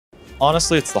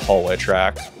Honestly, it's the hallway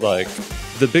track. Like,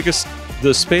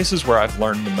 the spaces where I've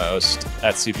learned the most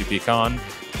at CppCon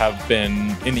have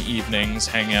been in the evenings,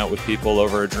 hanging out with people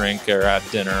over a drink or at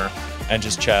dinner and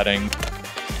just chatting.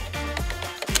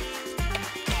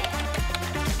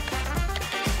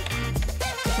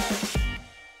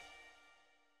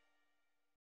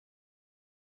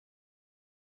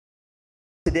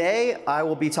 Today, I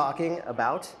will be talking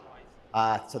about,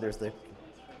 so there's the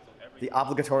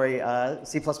obligatory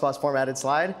C++ formatted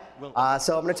slide.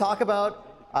 So I'm going to talk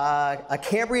about a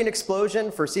Cambrian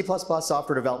explosion for C++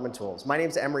 software development tools. My name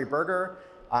is Emery Berger.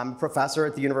 I'm a professor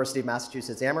at the University of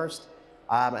Massachusetts Amherst.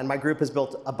 And my group has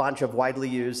built a bunch of widely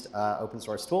used open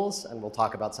source tools, and we'll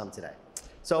talk about some today.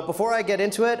 So before I get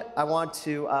into it, I want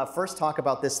to first talk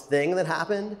about this thing that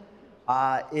happened.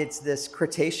 It's this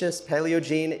Cretaceous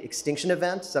Paleogene extinction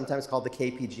event, sometimes called the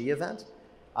KPG event.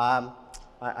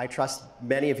 I trust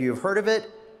many of you have heard of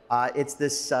it. It's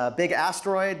this big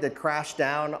asteroid that crashed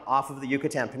down off of the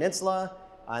Yucatan Peninsula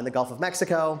in the Gulf of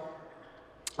Mexico.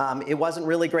 It wasn't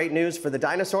really great news for the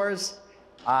dinosaurs.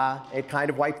 It kind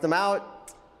of wiped them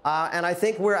out. And I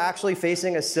think we're actually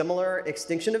facing a similar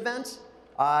extinction event.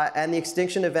 And the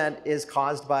extinction event is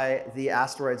caused by the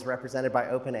asteroids represented by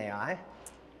OpenAI.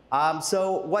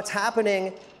 So what's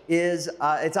happening is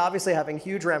it's obviously having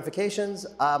huge ramifications.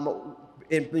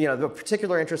 The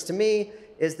particular interest to me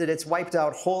is that it's wiped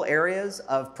out whole areas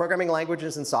of programming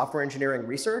languages and software engineering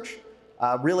research,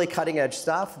 really cutting edge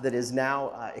stuff that is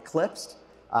now eclipsed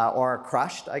or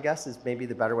crushed, I guess is maybe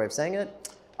the better way of saying it.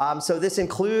 So this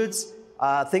includes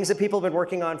things that people have been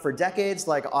working on for decades,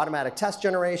 like automatic test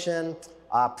generation,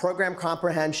 program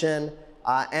comprehension,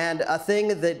 and a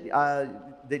thing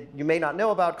that you may not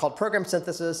know about called program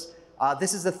synthesis.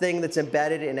 This is a thing that's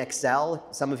embedded in Excel.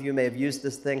 Some of you may have used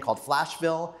this thing called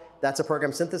Flashfill. That's a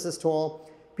program synthesis tool.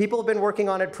 People have been working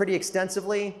on it pretty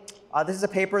extensively. This is a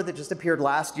paper that just appeared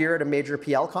last year at a major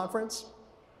PL conference.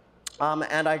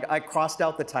 And I crossed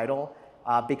out the title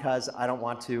because I don't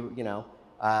want to,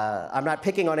 I'm not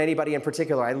picking on anybody in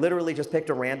particular. I literally just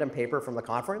picked a random paper from the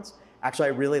conference. Actually,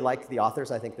 I really liked the authors.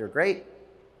 I think they're great.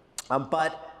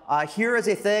 Here is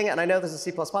a thing, and I know this is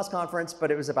a C++ conference,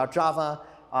 but it was about Java.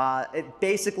 It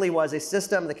basically was a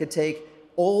system that could take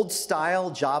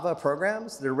old-style Java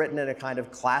programs that are written in a kind of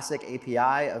classic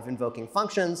API of invoking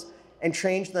functions and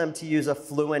change them to use a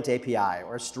fluent API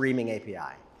or a streaming API.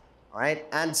 All right?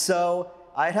 And so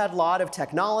it had a lot of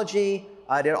technology.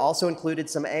 It also included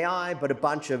some AI, but a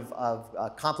bunch of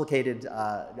complicated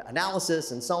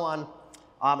analysis and so on.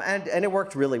 And it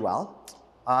worked really well.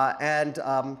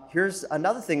 Here's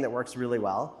another thing that works really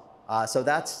well. So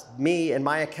that's me and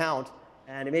my account.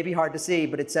 And it may be hard to see,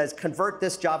 but it says, convert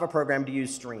this Java program to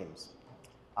use streams.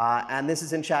 And this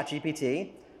is in ChatGPT.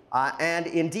 And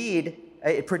indeed,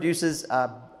 it produces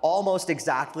almost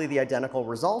exactly the identical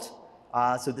result.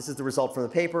 So this is the result from the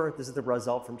paper. This is the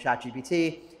result from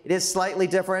ChatGPT. It is slightly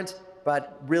different,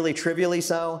 but really trivially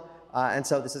so. And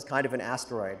so this is kind of an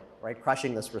asteroid, right,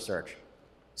 crushing this research.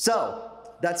 So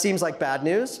that seems like bad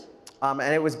news.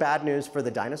 And it was bad news for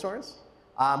the dinosaurs.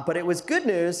 But it was good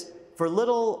news for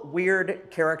little weird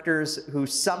characters who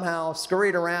somehow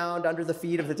scurried around under the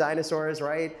feet of the dinosaurs,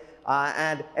 right?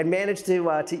 And managed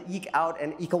to eke out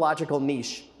an ecological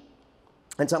niche.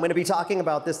 And so I'm going to be talking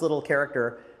about this little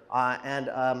character.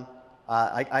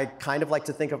 I kind of like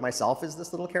to think of myself as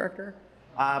this little character,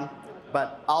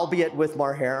 but albeit with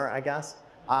more hair, I guess.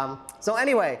 So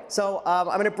anyway, I'm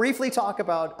going to briefly talk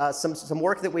about some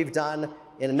work that we've done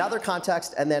in another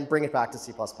context and then bring it back to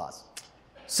C++.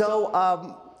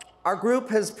 So our group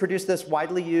has produced this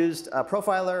widely used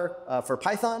profiler for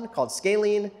Python called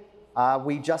Scalene.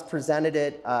 We just presented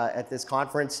it at this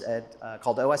conference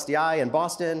called OSDI in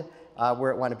Boston, where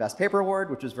it won a Best Paper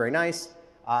Award, which was very nice.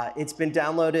 It's been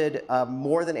downloaded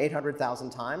more than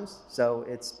 800,000 times, so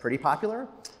it's pretty popular.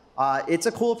 It's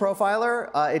a cool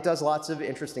profiler. It does lots of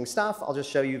interesting stuff. I'll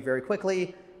just show you very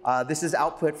quickly. This is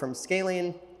output from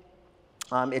Scalene.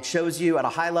 It shows you at a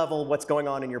high level what's going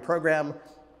on in your program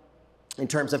in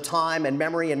terms of time and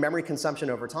memory consumption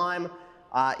over time.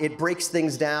 It breaks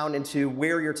things down into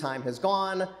where your time has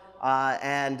gone.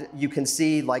 And you can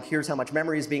see, like, here's how much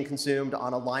memory is being consumed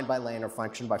on a line-by-line or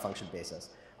function-by-function basis.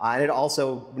 And it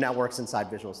also now works inside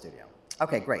Visual Studio.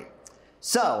 OK, great.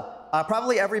 So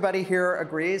probably everybody here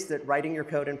agrees that writing your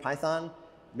code in Python,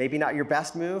 maybe not your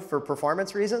best move for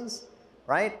performance reasons,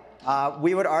 right?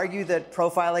 We would argue that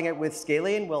profiling it with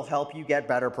Scalene will help you get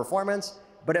better performance.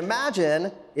 But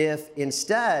imagine if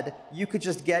instead you could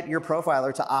just get your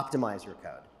profiler to optimize your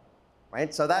code,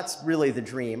 right? So that's really the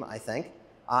dream, I think.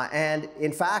 And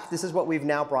in fact, this is what we've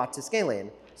now brought to Scalene.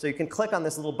 So you can click on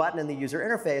this little button in the user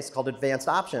interface called Advanced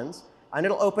Options, and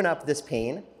it'll open up this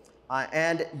pane.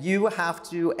 And you have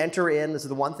to enter in, this is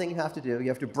the one thing you have to do, you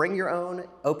have to bring your own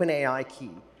OpenAI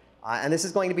key. And this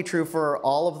is going to be true for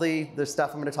all of the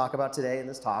stuff I'm going to talk about today in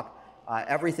this talk.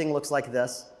 Everything looks like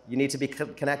this. You need to be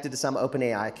connected to some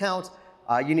OpenAI account.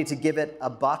 You need to give it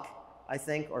 $1, I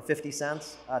think, or 50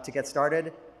 cents to get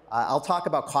started. I'll talk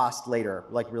about cost later,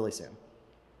 like really soon.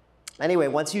 Anyway,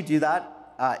 once you do that,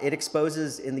 it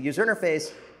exposes in the user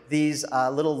interface these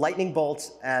little lightning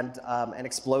bolts and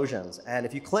explosions. And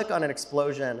if you click on an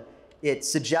explosion, it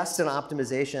suggests an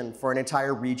optimization for an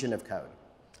entire region of code.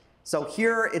 So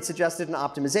here it suggested an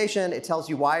optimization. It tells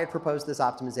you why it proposed this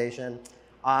optimization.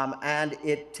 And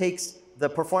it takes the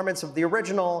performance of the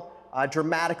original,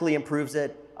 dramatically improves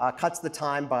it, cuts the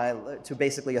time to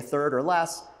basically 1/3 or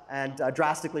less, and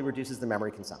drastically reduces the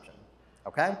memory consumption.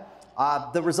 Okay?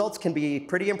 The results can be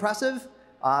pretty impressive.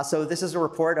 So this is a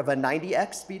report of a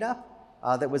 90x speedup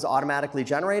that was automatically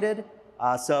generated.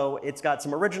 So it's got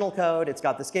some original code. It's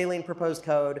got the scaling proposed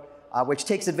code, which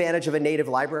takes advantage of a native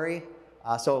library.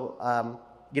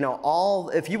 You know,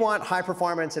 if you want high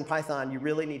performance in Python, you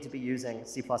really need to be using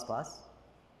C++,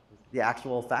 the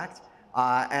actual fact.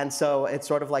 And so it's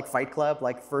sort of like Fight Club,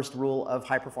 like first rule of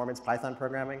high performance Python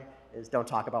programming is don't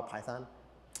talk about Python.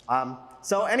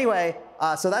 So anyway,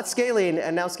 so that's scaling,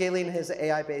 and now scaling has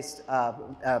AI-based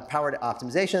powered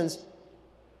optimizations.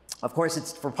 Of course,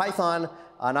 it's for Python,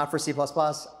 not for C++.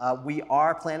 We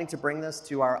are planning to bring this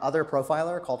to our other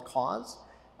profiler called Cause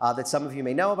that some of you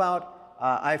may know about.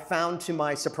 I found to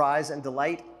my surprise and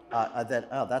delight that,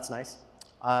 oh, that's nice.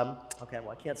 OK,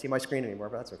 well, I can't see my screen anymore,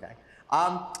 but that's OK.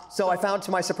 So I found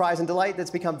to my surprise and delight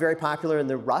that's become very popular in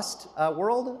the Rust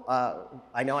world.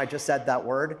 I know I just said that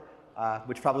word,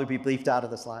 which probably be bleeped out of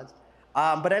the slides.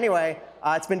 But anyway,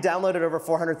 it's been downloaded over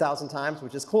 400,000 times,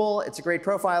 which is cool. It's a great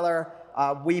profiler.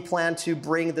 We plan to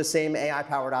bring the same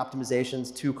AI-powered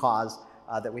optimizations to Cause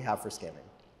that we have for scaling.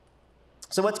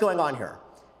 So what's going on here?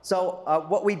 So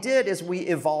what we did is we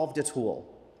evolved a tool.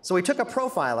 So we took a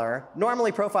profiler.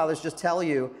 Normally, profilers just tell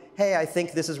you, hey, I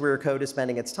think this is where your code is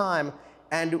spending its time.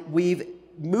 And we've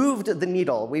moved the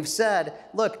needle. We've said,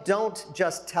 look, don't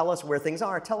just tell us where things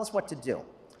are. Tell us what to do.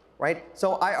 Right?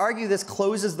 So I argue this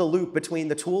closes the loop between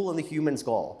the tool and the human's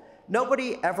goal.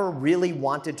 Nobody ever really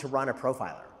wanted to run a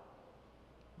profiler,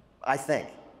 I think.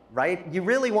 Right? You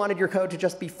really wanted your code to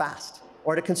just be fast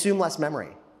or to consume less memory,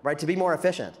 right? To be more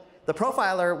efficient. The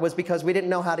profiler was because we didn't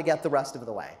know how to get the rest of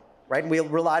the way. Right? We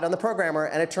relied on the programmer,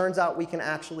 and it turns out we can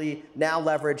actually now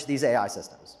leverage these AI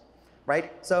systems.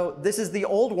 Right? So this is the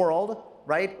old world.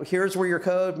 Right? Here's where your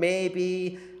code may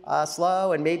be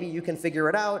slow, and maybe you can figure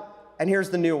it out. And here's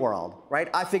the new world. Right?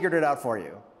 I figured it out for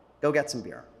you. Go get some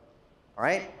beer. All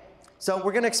right? So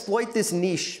we're going to exploit this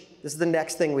niche. This is the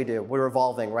next thing we do. We're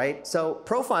evolving. Right? So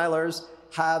profilers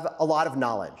have a lot of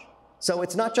knowledge. So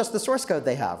it's not just the source code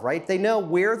they have. Right? They know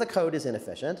where the code is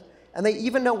inefficient, and they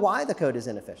even know why the code is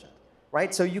inefficient.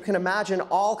 Right? So you can imagine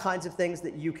all kinds of things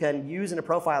that you can use in a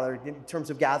profiler in terms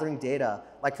of gathering data,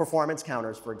 like performance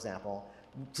counters, for example,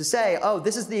 to say, oh,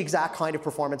 this is the exact kind of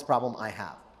performance problem I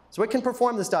have. So it can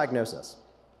perform this diagnosis.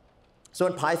 So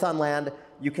in Python land,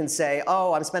 you can say,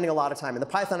 oh, I'm spending a lot of time in the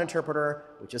Python interpreter,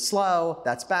 which is slow.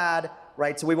 That's bad.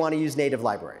 Right? So we want to use native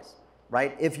libraries.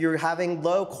 Right? If you're having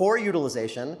low core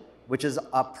utilization, which is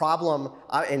a problem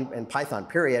in Python,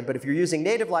 period, but if you're using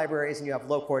native libraries and you have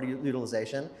low core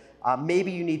utilization,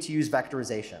 maybe you need to use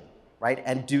vectorization, right?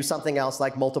 And do something else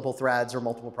like multiple threads or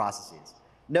multiple processes.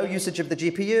 No usage of the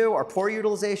GPU or poor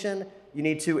utilization. You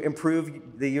need to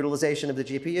improve the utilization of the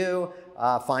GPU,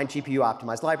 find GPU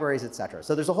optimized libraries, et cetera.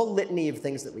 So there's a whole litany of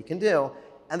things that we can do.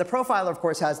 And the profiler, of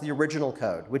course, has the original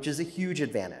code, which is a huge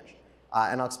advantage.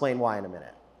 And I'll explain why in a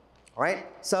minute. All right?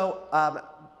 So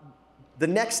the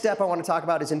next step I want to talk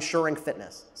about is ensuring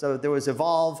fitness. So there was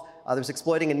evolve. There was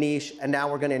exploiting a niche, and now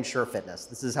we're going to ensure fitness.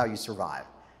 This is how you survive,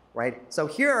 right? So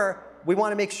here, we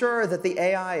want to make sure that the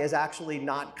AI is actually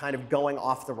not kind of going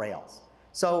off the rails.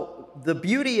 So the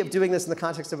beauty of doing this in the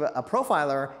context of a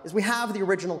profiler is we have the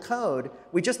original code.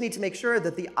 We just need to make sure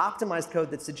that the optimized code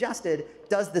that's suggested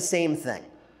does the same thing,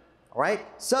 all right?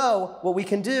 So what we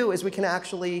can do is we can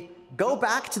actually go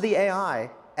back to the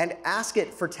AI and ask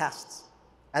it for tests.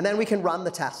 And then we can run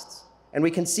the tests. And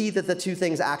we can see that the two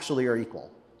things actually are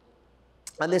equal.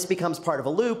 And this becomes part of a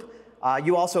loop.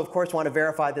 You also, of course, want to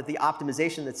verify that the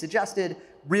optimization that's suggested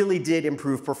really did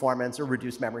improve performance or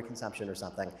reduce memory consumption or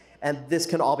something. And this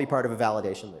can all be part of a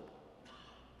validation loop.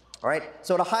 All right?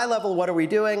 So at a high level, what are we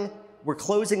doing? We're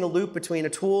closing the loop between a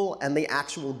tool and the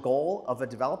actual goal of a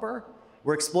developer.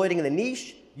 We're exploiting the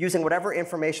niche. using whatever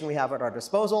information we have at our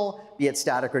disposal, be it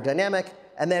static or dynamic,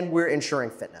 and then we're ensuring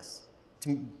fitness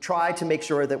to try to make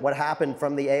sure that what happened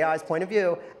from the AI's point of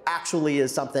view actually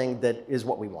is something that is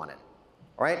what we wanted.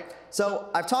 All right? So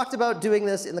I've talked about doing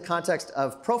this in the context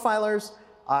of profilers.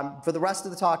 For the rest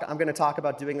of the talk, I'm going to talk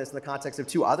about doing this in the context of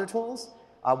two other tools.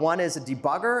 One is a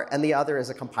debugger, and the other is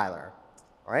a compiler.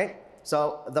 All right?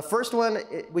 So the first one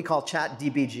we call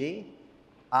ChatDBG.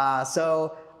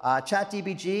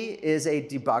 ChatDBG is a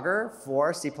debugger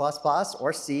for C++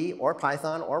 or C or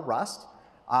Python or Rust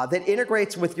that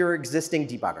integrates with your existing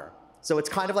debugger. So it's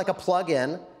kind of like a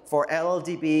plug-in for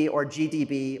lldb or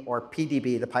gdb or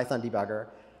pdb, the Python debugger.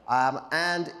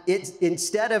 And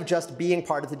instead of just being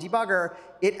part of the debugger,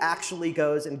 it actually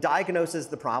goes and diagnoses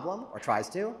the problem, or tries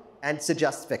to, and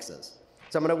suggests fixes.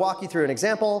 So I'm going to walk you through an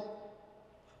example.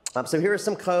 So here's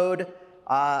some code.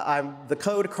 The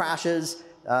code crashes.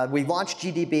 We launch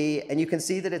GDB, and you can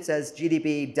see that it says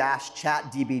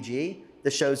gdb-chatdbg.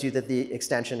 This shows you that the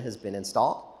extension has been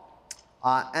installed.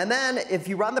 And then if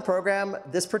you run the program,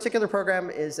 this particular program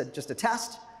is just a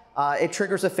test. It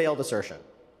triggers a failed assertion,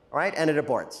 all right? And it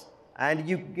aborts. And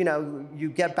you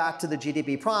get back to the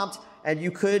GDB prompt, and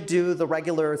you could do the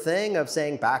regular thing of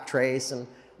saying backtrace and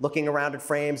looking around at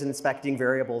frames and inspecting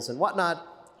variables and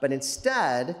whatnot. But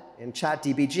instead, in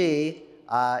ChatDBG,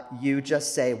 you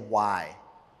just say why.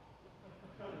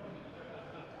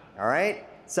 All right?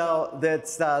 So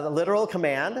that's the literal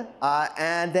command,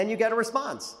 and then you get a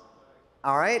response.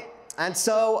 All right? And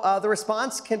so the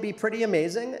response can be pretty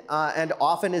amazing and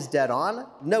often is dead on.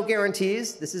 No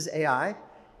guarantees. This is AI.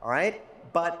 All right?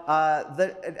 But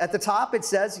at the top, it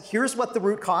says, here's what the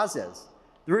root cause is.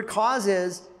 The root cause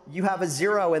is you have a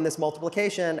 0 in this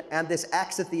multiplication, and this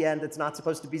x at the end that's not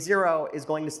supposed to be 0 is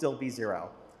going to still be 0.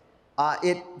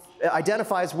 It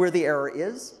identifies where the error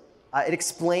is. It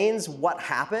explains what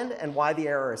happened and why the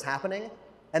error is happening.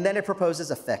 And then it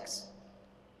proposes a fix.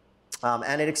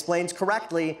 And it explains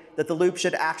correctly that the loop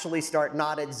should actually start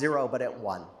not at 0, but at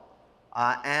 1.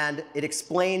 And it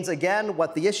explains, again,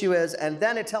 what the issue is. And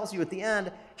then it tells you at the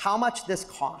end how much this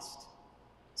cost.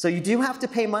 So you do have to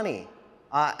pay money.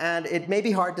 And it may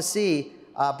be hard to see,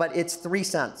 but it's 3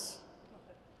 cents.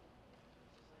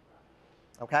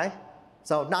 OK?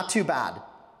 So not too bad.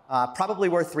 Probably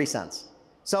worth 3 cents.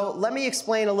 So let me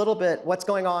explain a little bit what's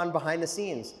going on behind the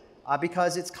scenes,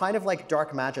 because it's kind of like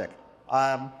dark magic.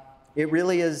 It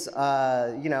really is,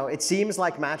 it seems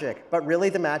like magic, but really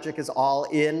the magic is all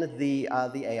in the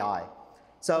AI.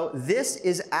 So this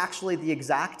is actually the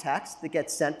exact text that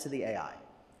gets sent to the AI.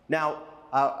 Now,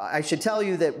 I should tell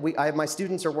you that my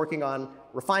students are working on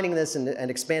refining this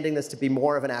and expanding this to be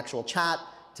more of an actual chat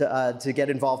to get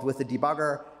involved with the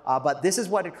debugger. But this is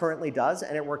what it currently does,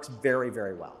 and it works very,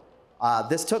 very well.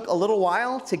 This took a little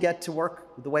while to get to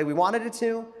work the way we wanted it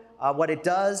to. What it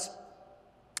does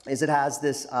is it has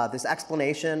this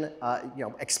explanation,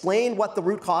 explain what the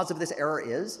root cause of this error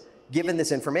is, given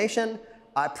this information.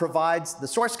 It provides the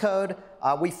source code.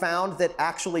 We found that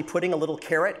actually putting a little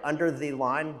caret under the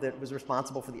line that was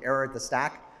responsible for the error at the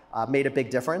stack made a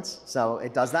big difference. So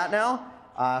it does that now.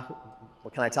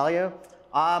 What can I tell you?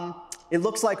 It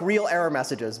looks like real error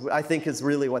messages, I think, is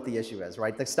really what the issue is,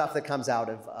 right? The stuff that comes out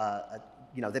of,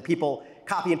 that people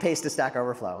copy and paste to Stack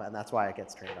Overflow, and that's why it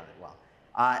gets trained on it well.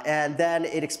 And then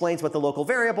it explains what the local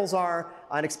variables are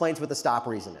and explains what the stop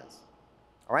reason is.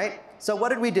 All right? So what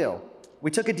did we do? We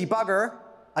took a debugger.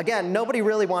 Again, nobody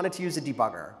really wanted to use a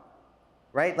debugger,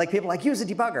 right? Like people like, use a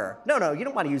debugger. No, you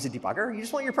don't want to use a debugger. You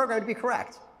just want your program to be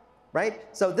correct, right?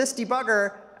 So this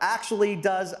debugger actually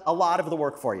does a lot of the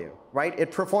work for you, right?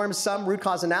 It performs some root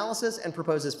cause analysis and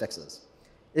proposes fixes.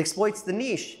 It exploits the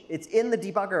niche. It's in the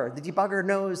debugger. The debugger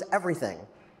knows everything,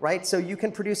 right? So you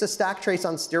can produce a stack trace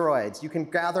on steroids. You can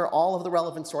gather all of the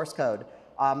relevant source code.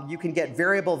 You can get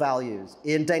variable values.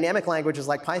 In dynamic languages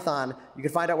like Python, you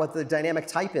can find out what the dynamic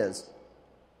type is.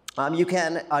 You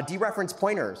can dereference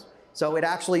pointers. So it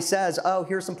actually says, oh,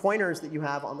 here's some pointers that you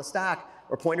have on the stack,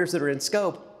 or pointers that are in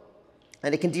scope.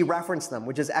 And it can dereference them,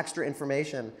 which is extra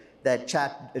information that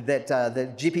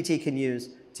the GPT can use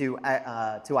to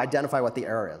identify what the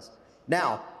error is.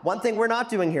 Now, one thing we're not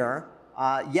doing here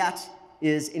yet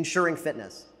is ensuring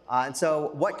fitness. And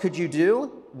so what could you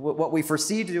do? What we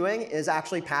foresee doing is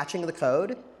actually patching the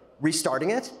code,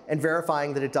 restarting it, and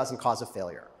verifying that it doesn't cause a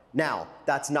failure. Now,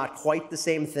 that's not quite the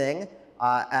same thing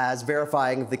as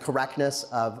verifying the correctness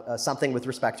of something with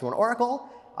respect to an oracle.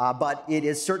 But it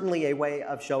is certainly a way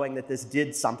of showing that this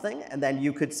did something, and then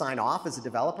you could sign off as a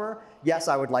developer, yes,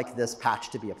 I would like this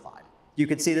patch to be applied. You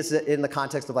could see this in the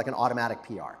context of like an automatic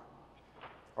PR. All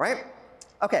right?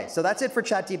 OK, so that's it for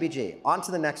ChatDBG. On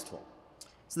to the next tool.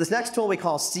 So this next tool we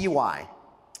call CWhy.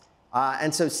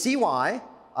 And so CWhy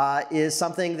is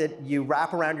something that you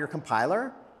wrap around your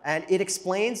compiler, and it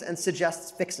explains and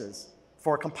suggests fixes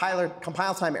for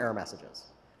compile time error messages.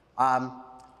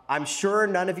 I'm sure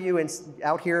none of you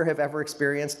out here have ever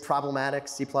experienced problematic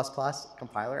C++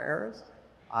 compiler errors.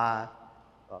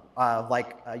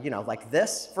 Like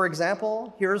this, for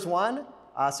example. Here's one.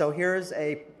 So here's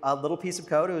a little piece of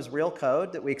code. It was real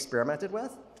code that we experimented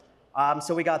with.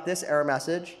 So we got this error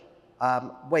message.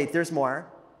 Wait, there's more.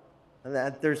 And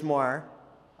then there's more.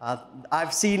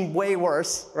 I've seen way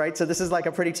worse, right? So this is like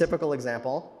a pretty typical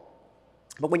example.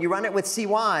 But when you run it with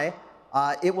CWhy,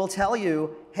 it will tell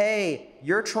you, hey,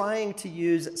 you're trying to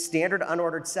use standard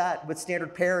unordered set with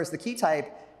standard pair as the key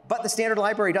type, but the standard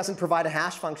library doesn't provide a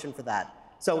hash function for that.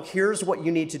 So here's what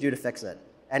you need to do to fix it.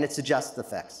 And it suggests the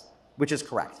fix, which is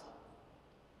correct.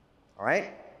 All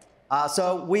right?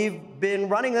 So we've been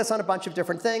running this on a bunch of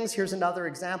different things. Here's another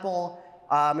example.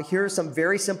 Here's some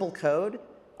very simple code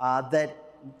that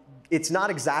it's not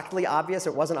exactly obvious.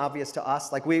 It wasn't obvious to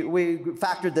us. Like we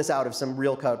factored this out of some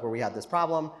real code where we had this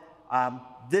problem.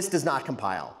 This does not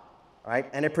compile, right?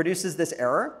 And it produces this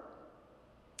error.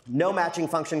 No matching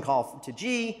function call to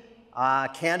G.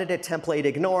 Candidate template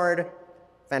ignored.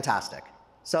 Fantastic.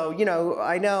 So,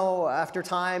 I know after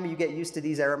time you get used to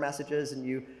these error messages and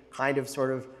you kind of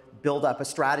sort of build up a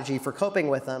strategy for coping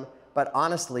with them. But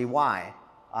honestly, why?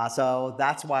 So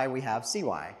that's why we have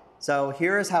CWhy. So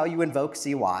here's how you invoke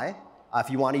CWhy. If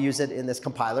you want to use it in this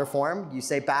compiler form, you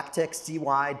say backtick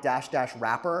CWhy --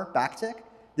 wrapper backtick.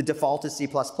 The default is C++.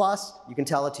 You can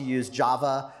tell it to use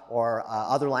Java or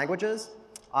other languages.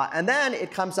 And then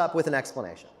it comes up with an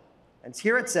explanation. And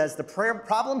here it says, the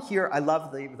problem here, I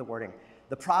love the wording.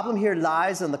 The problem here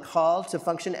lies in the call to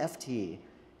function ft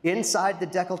inside the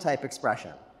decode type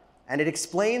expression. And it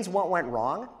explains what went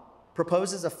wrong,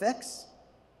 proposes a fix,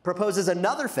 proposes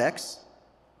another fix,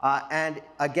 and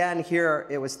again, here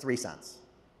it was 3 cents.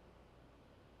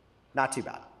 Not too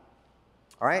bad.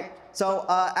 All right? So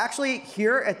actually,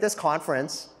 here at this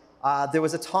conference, there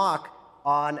was a talk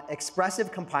on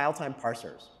expressive compile time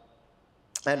parsers.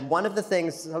 And one of the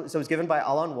things, so it was given by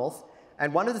Alon Wolf,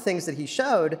 and one of the things that he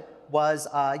showed was,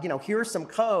 here's some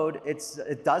code.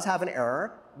 It does have an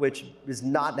error, which is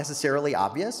not necessarily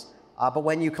obvious. But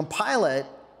when you compile it,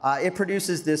 it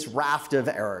produces this raft of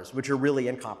errors, which are really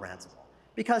incomprehensible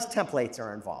because templates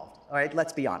are involved. All right,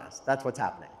 let's be honest. That's what's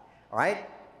happening. All right,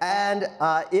 and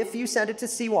if you send it to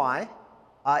CWhy,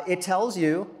 it tells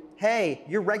you, hey,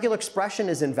 your regular expression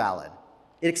is invalid.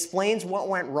 It explains what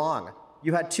went wrong.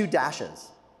 You had 2 dashes.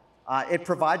 It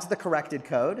provides the corrected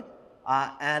code,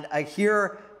 and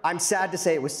here I'm sad to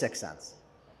say it was 6 cents.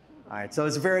 All right, so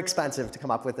it's very expensive to come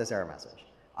up with this error message.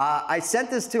 I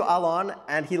sent this to Alon,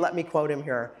 and he let me quote him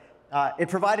here. It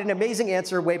provided an amazing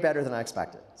answer, way better than I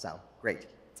expected. So great.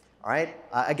 All right.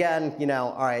 Again,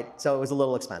 all right. So it was a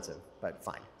little expensive, but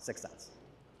fine, 6 cents.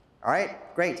 All right.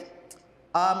 Great.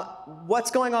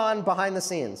 What's going on behind the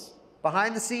scenes?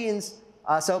 Behind the scenes,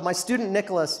 so my student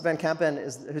Nicholas Van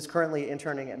Kempen, who's currently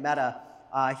interning at Meta,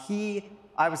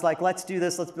 I was like, let's do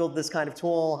this. Let's build this kind of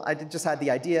tool. I just had the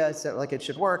idea, so like it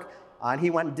should work. And he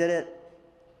went and did it.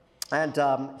 And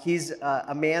he's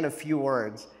a man of few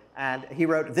words. And he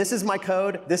wrote, this is my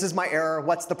code. This is my error.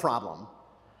 What's the problem?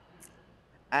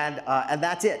 And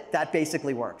that's it. That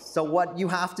basically works. So what you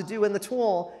have to do in the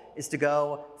tool is to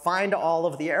go find all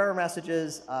of the error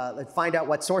messages, find out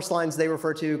what source lines they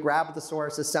refer to, grab the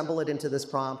source, assemble it into this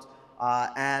prompt,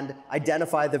 and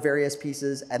identify the various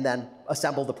pieces, and then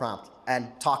assemble the prompt and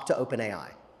talk to OpenAI.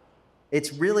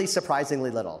 It's really surprisingly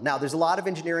little. Now, there's a lot of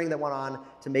engineering that went on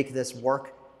to make this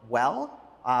work well.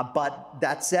 But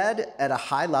that said, at a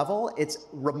high level, it's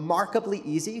remarkably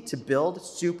easy to build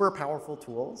super powerful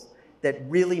tools that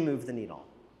really move the needle.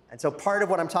 And so part of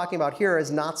what I'm talking about here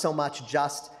is not so much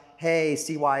just, hey,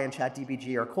 CWhy and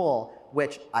ChatDBG are cool,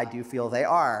 which I do feel they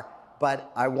are,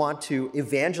 but I want to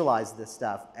evangelize this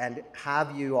stuff and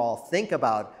have you all think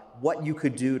about what you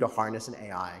could do to harness an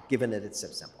AI, given that it's so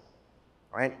simple.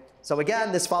 All right? So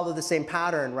again, this followed the same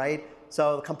pattern, right?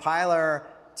 So the compiler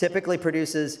typically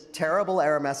produces terrible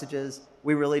error messages.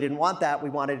 We really didn't want that. We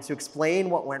wanted it to explain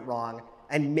what went wrong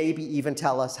and maybe even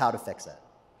tell us how to fix it.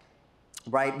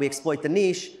 Right? We exploit the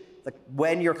niche.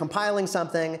 When you're compiling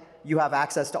something, you have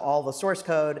access to all the source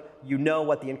code. You know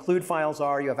what the include files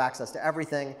are. You have access to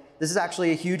everything. This is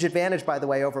actually a huge advantage, by the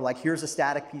way, over like, here's a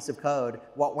static piece of code.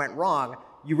 What went wrong?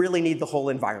 You really need the whole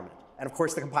environment. And of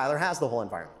course, the compiler has the whole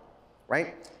environment.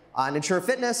 Right? On ensure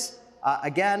fitness,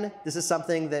 again, this is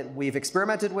something that we've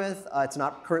experimented with. It's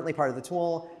not currently part of the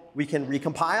tool. we can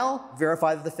recompile,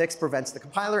 verify that the fix prevents the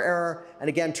compiler error, and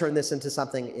again, turn this into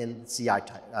something in the CI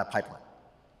pipeline.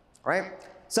 All right?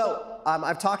 So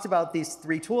I've talked about these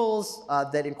 3 tools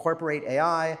that incorporate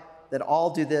AI, that all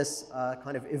do this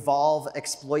kind of evolve,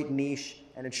 exploit niche,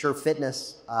 and ensure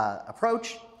fitness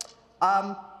approach.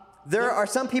 There are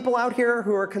some people out here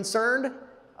who are concerned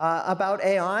about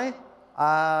AI,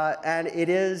 and it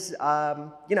is,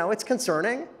 it's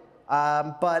concerning.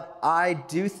 But I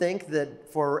do think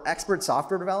that for expert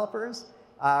software developers,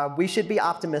 we should be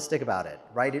optimistic about it,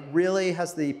 right? It really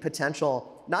has the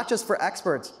potential, not just for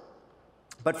experts,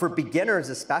 but for beginners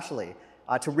especially,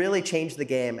 to really change the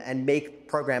game and make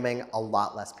programming a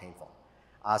lot less painful.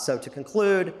 So to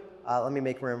conclude, let me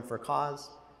make room for cause.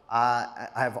 I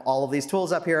have all of these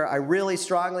tools up here. I really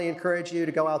strongly encourage you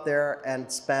to go out there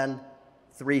and spend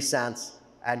 3 cents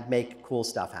and make cool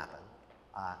stuff happen.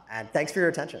 And thanks for your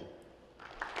attention.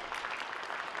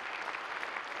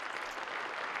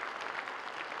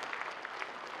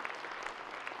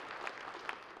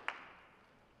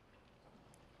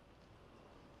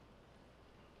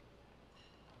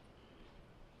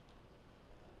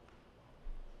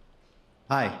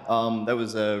 Hi, that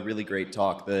was a really great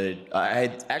talk. I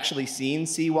had actually seen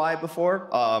CWhy before,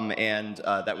 and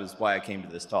that was why I came to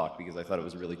this talk, because I thought it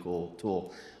was a really cool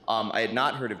tool. I had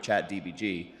not heard of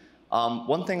ChatDBG.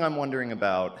 One thing I'm wondering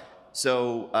about,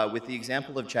 so with the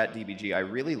example of ChatDBG, I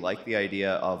really like the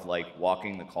idea of like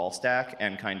walking the call stack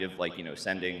and kind of like,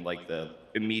 sending like the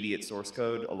immediate source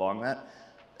code along that.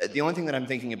 The only thing that I'm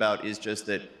thinking about is just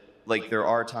that like there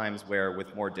are times where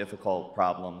with more difficult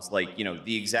problems, like,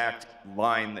 the exact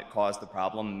line that caused the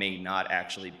problem may not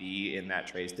actually be in that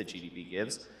trace that GDB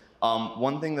gives.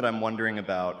 One thing that I'm wondering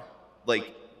about,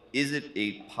 like, is it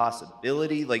a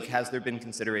possibility, like, has there been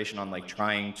consideration on like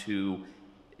trying to,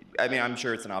 I mean, I'm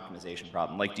sure it's an optimization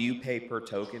problem. Like, do you pay per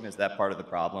token? Is that part of the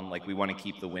problem? Like, we want to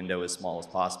keep the window as small as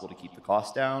possible to keep the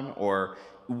cost down? Or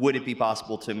would it be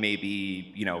possible to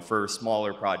maybe, for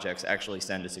smaller projects, actually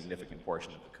send a significant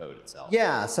portion of the code itself?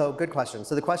 Yeah, so good question.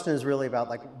 So the question is really about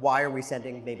like, why are we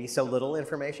sending maybe so little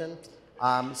information?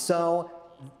 So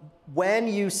when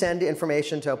you send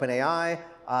information to OpenAI,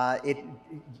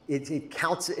 it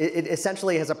counts, it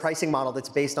essentially has a pricing model that's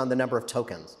based on the number of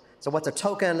tokens. So what's a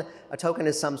token? A token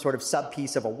is some sort of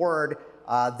sub-piece of a word.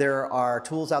 There are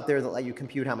tools out there that let you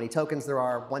compute how many tokens there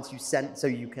are once you send, so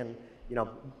you can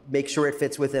make sure it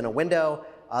fits within a window.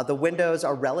 The windows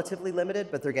are relatively limited,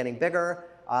 but they're getting bigger.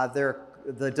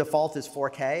 The default is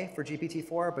 4K for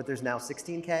GPT-4, but there's now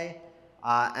 16K.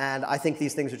 And I think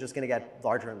these things are just going to get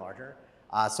larger and larger.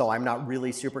 So I'm not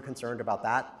really super concerned about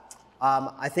that.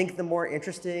 I think the more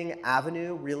interesting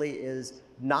avenue really is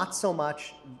not so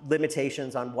much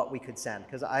limitations on what we could send,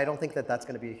 because I don't think that that's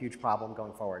going to be a huge problem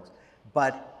going forwards.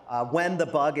 But when the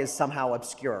bug is somehow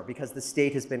obscure, because the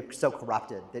state has been so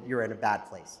corrupted that you're in a bad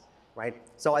place, right?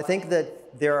 So I think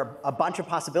that there are a bunch of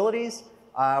possibilities.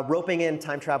 Roping in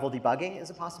time travel debugging is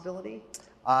a possibility.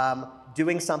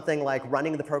 Doing something like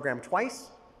running the program twice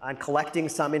and collecting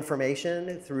some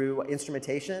information through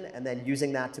instrumentation and then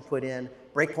using that to put in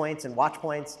breakpoints and watch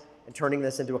points and turning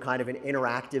this into a kind of an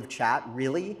interactive chat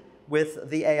really with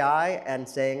the AI and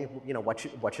saying,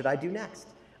 what should I do next?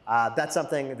 That's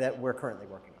something that we're currently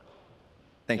working on.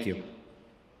 Thank you.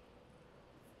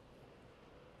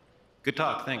 Good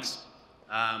talk, thanks.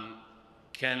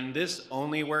 Can this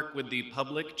only work with the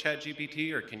public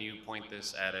ChatGPT, or can you point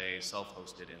this at a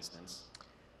self-hosted instance?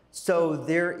 So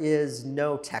there is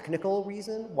no technical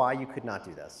reason why you could not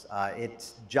do this.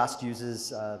 It just uses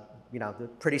the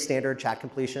pretty standard chat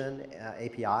completion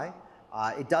API.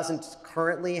 It doesn't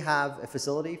currently have a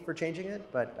facility for changing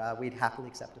it, but we'd happily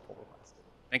accept a pull request.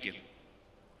 Thank you.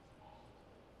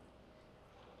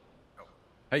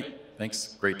 Hey,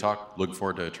 thanks. Great talk. Look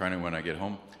forward to trying it when I get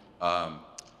home.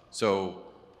 So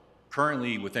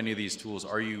currently, with any of these tools,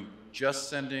 are you just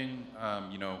sending,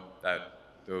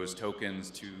 those tokens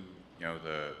to,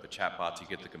 the chatbot to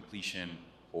get the completion,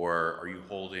 or are you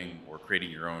holding or creating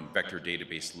your own vector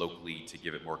database locally to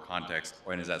give it more context?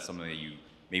 And is that something that you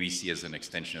maybe see as an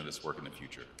extension of this work in the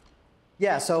future?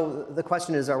 Yeah. So the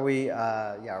question is, are we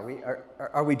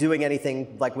doing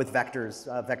anything like with vectors,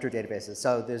 vector databases?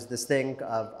 So there's this thing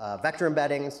of vector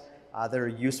embeddings that are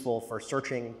useful for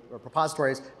searching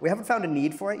repositories. We haven't found a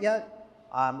need for it yet.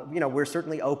 We're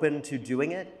certainly open to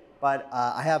doing it, but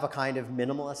I have a kind of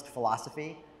minimalist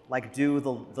philosophy, like do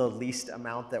the least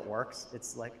amount that works.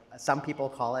 It's like some people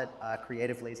call it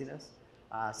creative laziness.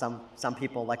 Some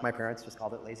people, like my parents, just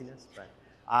called it laziness.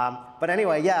 But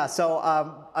anyway, yeah. So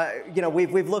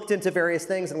we've looked into various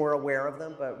things and we're aware of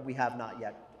them, but we have not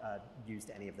yet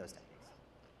used any of those techniques.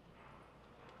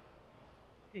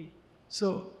 Hey,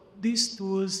 so these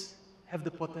tools have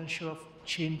the potential of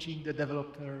changing the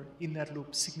developer inner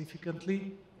loop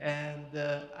significantly, and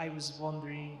I was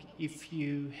wondering if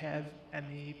you have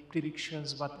any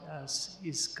predictions what else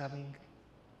is coming.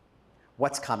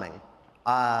 What's coming?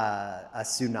 A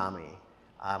tsunami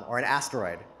or an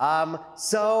asteroid.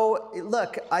 So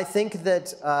look, I think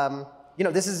that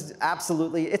this is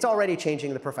absolutely, it's already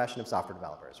changing the profession of software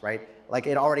developers, right? Like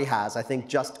it already has. I think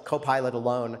just Copilot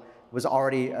alone was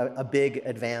already a big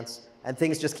advance, and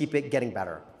things just keep getting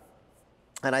better.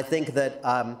 And I think that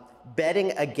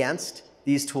betting against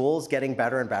these tools getting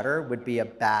better and better would be a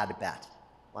bad bet.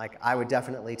 Like, I would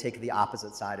definitely take the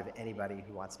opposite side of anybody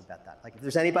who wants to bet that. Like, if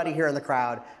there's anybody here in the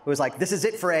crowd who is like, this is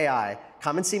it for AI,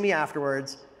 come and see me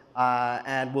afterwards,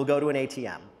 and we'll go to an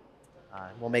ATM.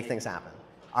 We'll make things happen.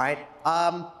 All right?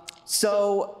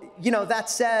 That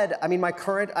said, I mean, my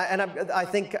current, I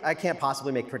think I can't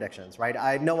possibly make predictions,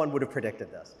 right? No one would have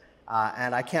predicted this.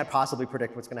 And I can't possibly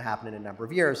predict what's going to happen in a number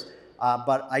of years.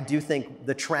 But I do think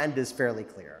the trend is fairly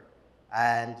clear.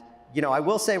 And, I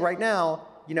will say right now,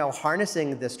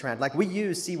 harnessing this trend, like we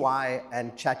use CWhy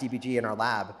and ChatDBG in our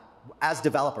lab as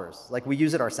developers. Like we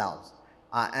use it ourselves.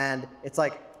 And it's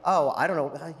like, oh, I don't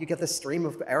know, you get this stream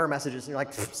of error messages and you're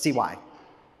like, CWhy,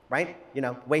 right?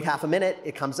 Wait half a minute,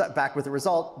 it comes up back with a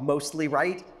result, mostly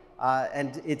right.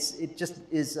 And it just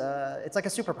is, it's like a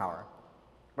superpower,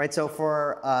 right? So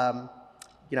for,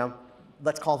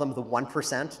 let's call them the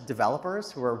 1%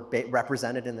 developers who are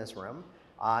represented in this room,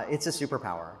 it's a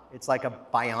superpower. It's like a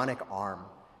bionic arm.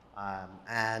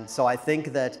 And so I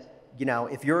think that,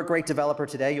 if you're a great developer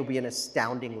today, you'll be an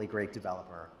astoundingly great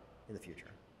developer in the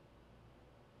future.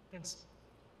 Thanks.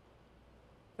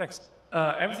 Thanks.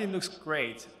 Everything looks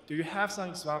great. Do you have some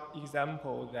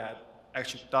example that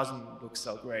actually doesn't look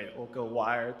so great, or go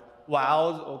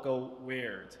wild, or go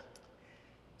weird?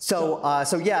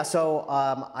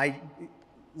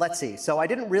 Let's see. So I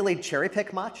didn't really cherry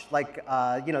pick much. Like,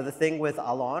 the thing with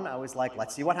Alon, I was like,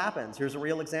 let's see what happens. Here's a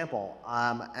real example.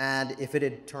 And if it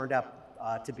had turned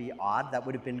out to be odd, that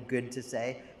would have been good to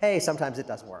say, hey, sometimes it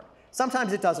doesn't work.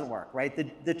 Sometimes it doesn't work, right?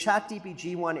 The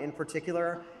ChatDBG one in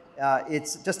particular,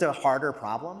 it's just a harder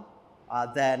problem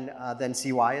than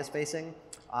CWhy is facing.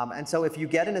 And so if you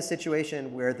get in a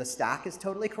situation where the stack is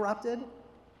totally corrupted,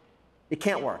 it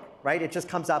can't work, right? It just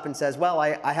comes up and says, well,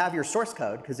 I have your source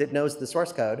code, because it knows the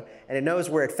source code, and it knows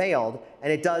where it failed,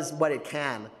 and it does what it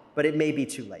can, but it may be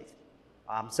too late.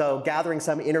 So gathering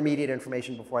some intermediate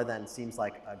information before then seems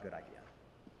like a good idea.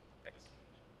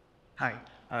 Hi,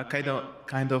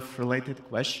 kind of related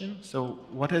question. So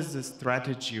what is the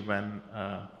strategy when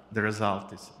the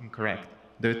result is incorrect?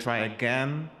 Do you try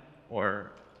again,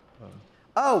 or?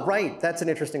 Oh, right, that's an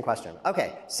interesting question.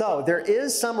 Okay, so there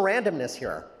is some randomness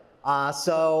here.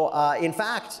 In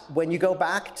fact, when you go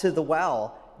back to the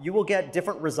well, you will get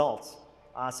different results.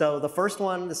 So the first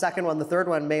one, the second one, the third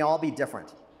one may all be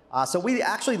different. So we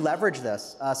actually leverage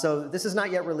this. So this is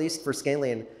not yet released for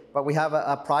scaling, but we have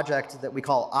a project that we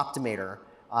call Optimator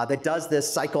that does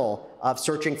this cycle of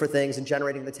searching for things and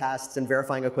generating the tests and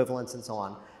verifying equivalence and so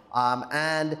on.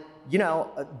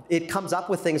 It comes up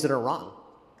with things that are wrong.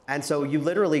 And so you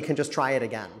literally can just try it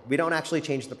again. We don't actually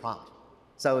change the prompt.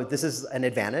 So this is an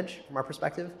advantage from our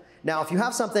perspective. Now, if you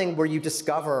have something where you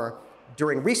discover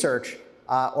during research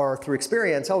or through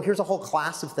experience, oh, here's a whole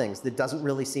class of things that doesn't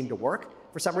really seem to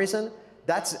work for some reason,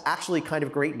 that's actually kind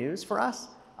of great news for us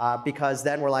because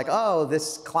then we're like, oh,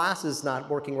 this class is not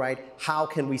working right. How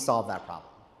can we solve that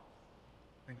problem?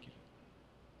 Thank you.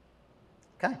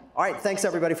 OK. All right. Thanks,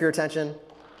 everybody, for your attention.